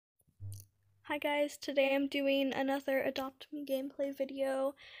Hi guys, today I'm doing another Adopt Me gameplay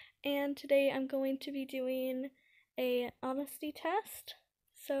video, and today I'm going to be doing a honesty test.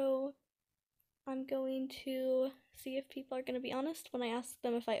 So I'm going to see if people are going to be honest when I ask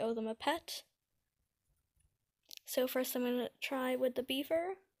them if I owe them a pet. So first I'm going to try with the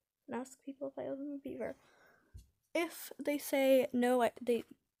beaver and ask people if I owe them a beaver. If they say no,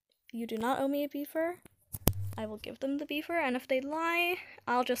 you do not owe me a beaver, I will give them the beaver, and if they lie,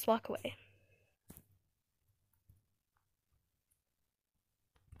 I'll just walk away.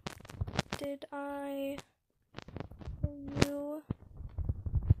 Did I owe you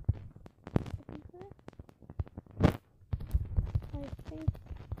a beaver? I think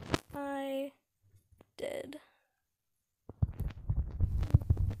I did.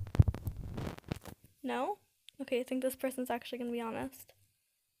 No? Okay, I think this person's actually gonna be honest.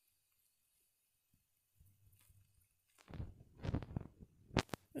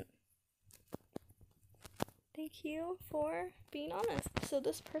 Thank you for being honest. So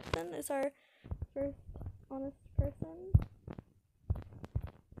this person is our first honest person.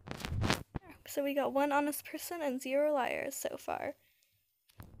 So we got one honest person and 0 liars so far.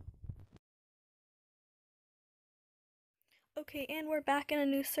 Okay, and we're back in a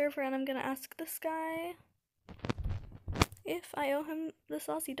new server, and I'm gonna ask this guy if I owe him this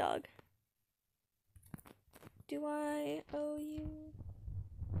Aussie dog. Do I owe you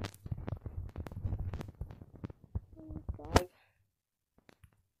this dog?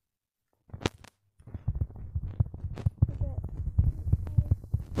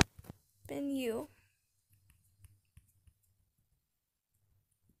 Been you.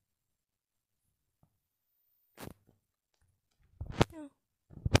 No.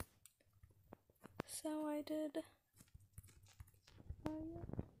 So I did.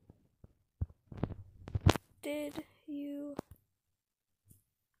 Did you?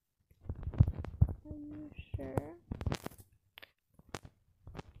 Are you sure?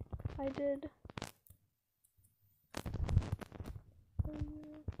 I did. Are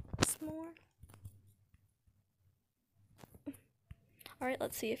you more? Alright,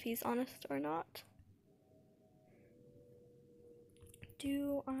 let's see if he's honest or not.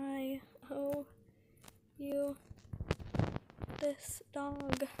 Do I owe you this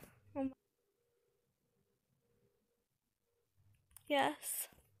dog? Yes.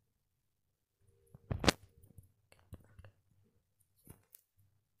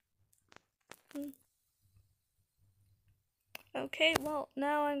 Okay, well,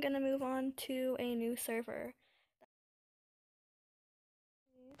 now I'm gonna move on to a new server.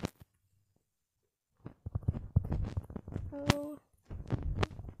 Oh,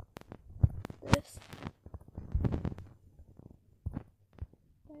 this.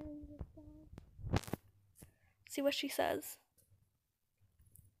 See what she says.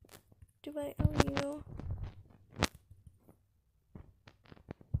 Do I owe you?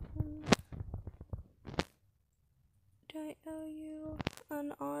 Do I owe you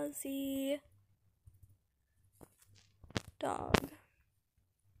an Aussie dog?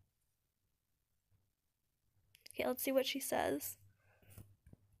 Okay, let's see what she says.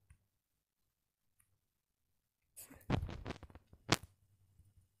 Do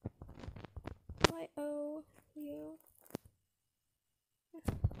I owe you? You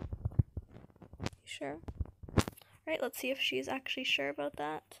sure? Alright, let's see if she's actually sure about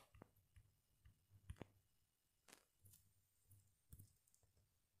that.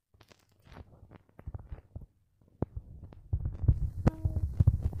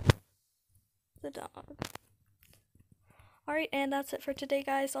 The dog. Alright, and that's it for today,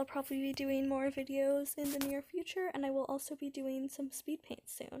 guys. I'll probably be doing more videos in the near future, and I will also be doing some speed paint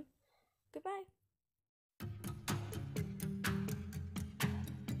soon. Goodbye.